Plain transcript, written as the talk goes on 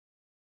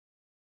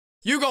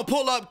You gon'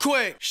 pull up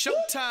quick.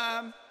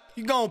 Showtime.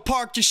 You gon'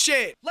 park your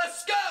shit.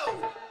 Let's go!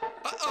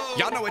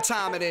 Y'all know what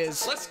time it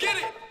is. Let's get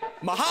it!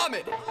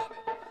 Muhammad,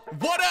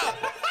 what up?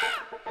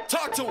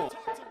 Talk to him.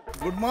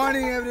 Good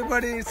morning,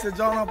 everybody. It's the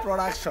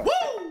JohnOProductions.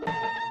 Woo!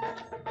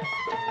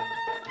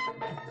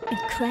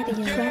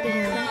 Incredible.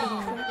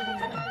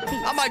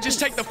 I might just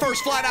take the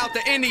first flight out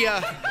to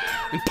India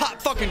and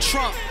pop fucking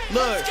Trump.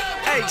 Look,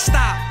 hey,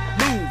 stop,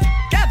 move,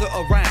 gather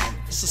around.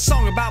 It's a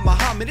song about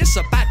Muhammad, it's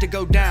about to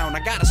go down. I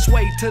gotta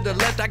sway to the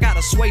left, I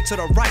gotta sway to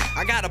the right.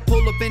 I gotta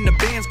pull up in the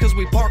Benz cause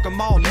we park them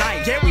all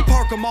night. Yeah, we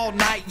park them all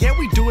night, yeah,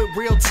 we do it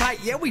real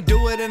tight. Yeah, we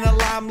do it in a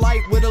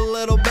limelight with a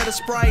little bit of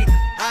Sprite.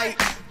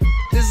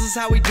 This is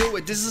how we do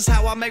it, this is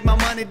how I make my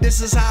money,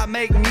 this is how I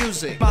make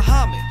music.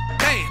 Muhammad,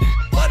 man,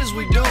 what is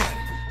we doing?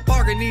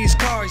 Parking these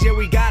cars, yeah,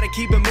 we gotta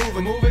keep it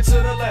moving. Move it to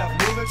the left,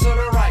 move it to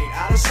the right,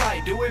 out of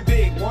sight. Do it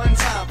big, one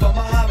time for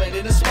Muhammad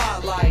in the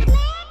spotlight.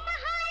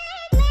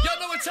 Y'all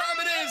know what time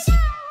it is?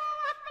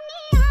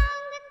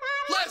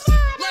 Let's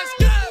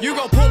go! You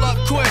gon' pull up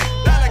quick,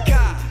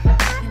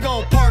 Malachi. You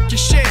gon' park your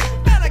shit,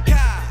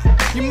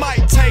 Malachi. You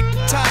might take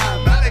the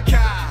time,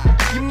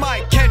 Malachi. You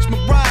might catch my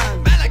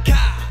rhyme, Malachi.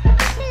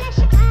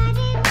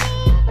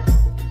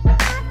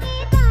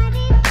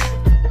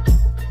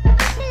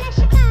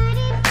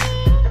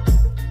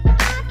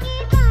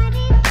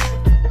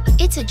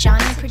 It's a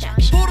JohnO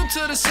production. Pulled him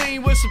to the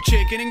scene with some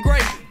chicken and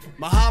gravy.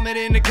 Muhammad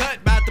in the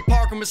cut, bout to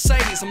park a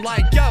Mercedes. I'm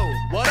like, yo,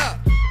 what up?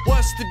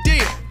 What's the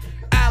deal?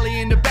 Alley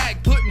in the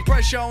back, putting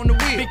pressure on the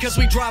wheel. Because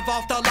we drive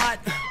off the lot,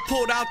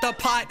 pulled out the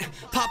pot,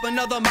 pop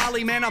another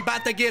molly, man, I'm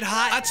about to get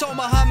hot. I told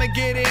Muhammad,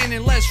 get in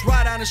and let's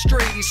ride down the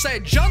street. He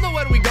said, JohnO,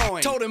 where are we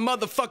going? Told him,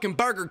 motherfucking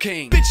Burger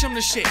King. Bitch, I'm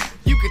the shit.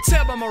 You can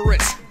tell by my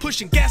wrist,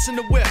 pushing gas in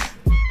the whip.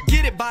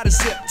 Get it by the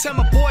zip. Tell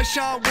my boy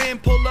Sean Wynn,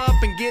 pull up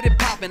and get it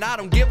poppin'. I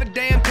don't give a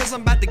damn cause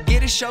I'm about to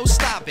get his show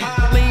stoppin'.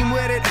 Lean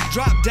with it,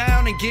 drop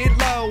down and get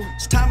low.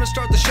 It's time to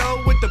start the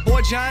show with the boy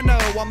JohnO.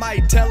 I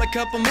might tell a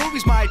couple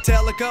movies, might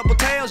tell a couple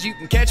tales. You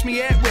can catch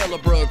me at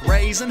Willowbrook,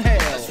 raising hell.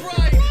 That's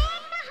right!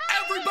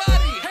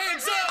 Everybody,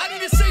 hands up! I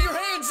need to see your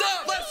hands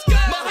up! Let's go!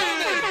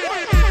 Muhammad,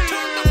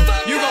 turn the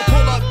fuck You gon'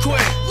 pull up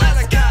quick,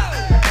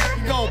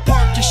 Malachi. You gon'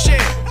 park your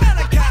shit,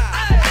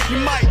 Malachi. You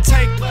might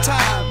take the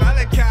time,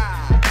 Malachi.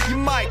 You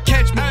might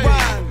catch me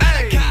rhyme,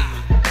 Malachi.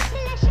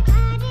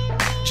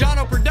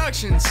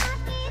 JohnOProductions,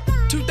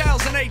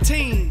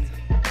 2018.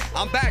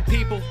 I'm back,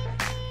 people.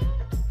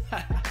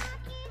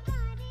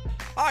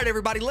 Alright,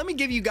 everybody, let me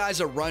give you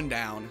guys a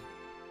rundown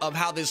of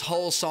how this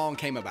whole song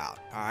came about.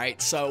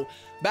 Alright, so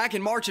back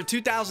in March of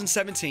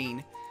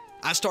 2017,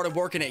 I started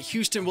working at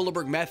Houston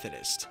Willowbrook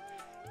Methodist.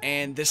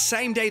 And the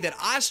same day that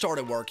I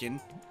started working,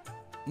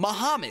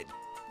 Muhammad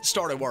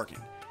started working.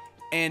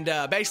 And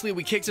basically,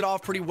 we kicked it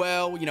off pretty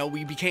well. You know,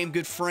 we became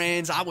good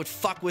friends. I would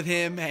fuck with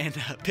him and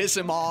piss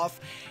him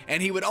off.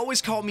 And he would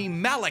always call me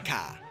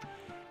Malachi.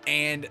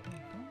 And,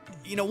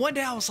 you know, one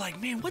day I was like,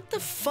 man, what the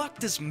fuck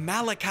does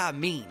Malachi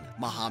mean,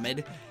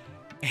 Muhammad?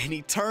 And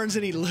he turns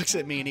and he looks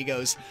at me and he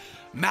goes,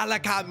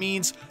 Malachi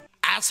means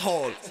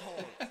asshole.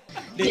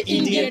 The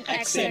Indian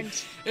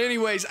accent.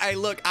 Anyways, hey,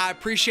 look, I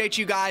appreciate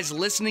you guys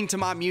listening to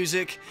my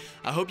music.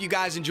 I hope you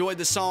guys enjoyed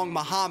the song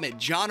Muhammad,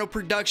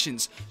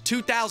 JohnOProductions,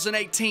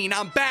 2018.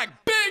 I'm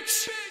back,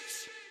 bitch!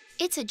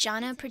 It's a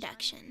JohnO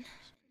production.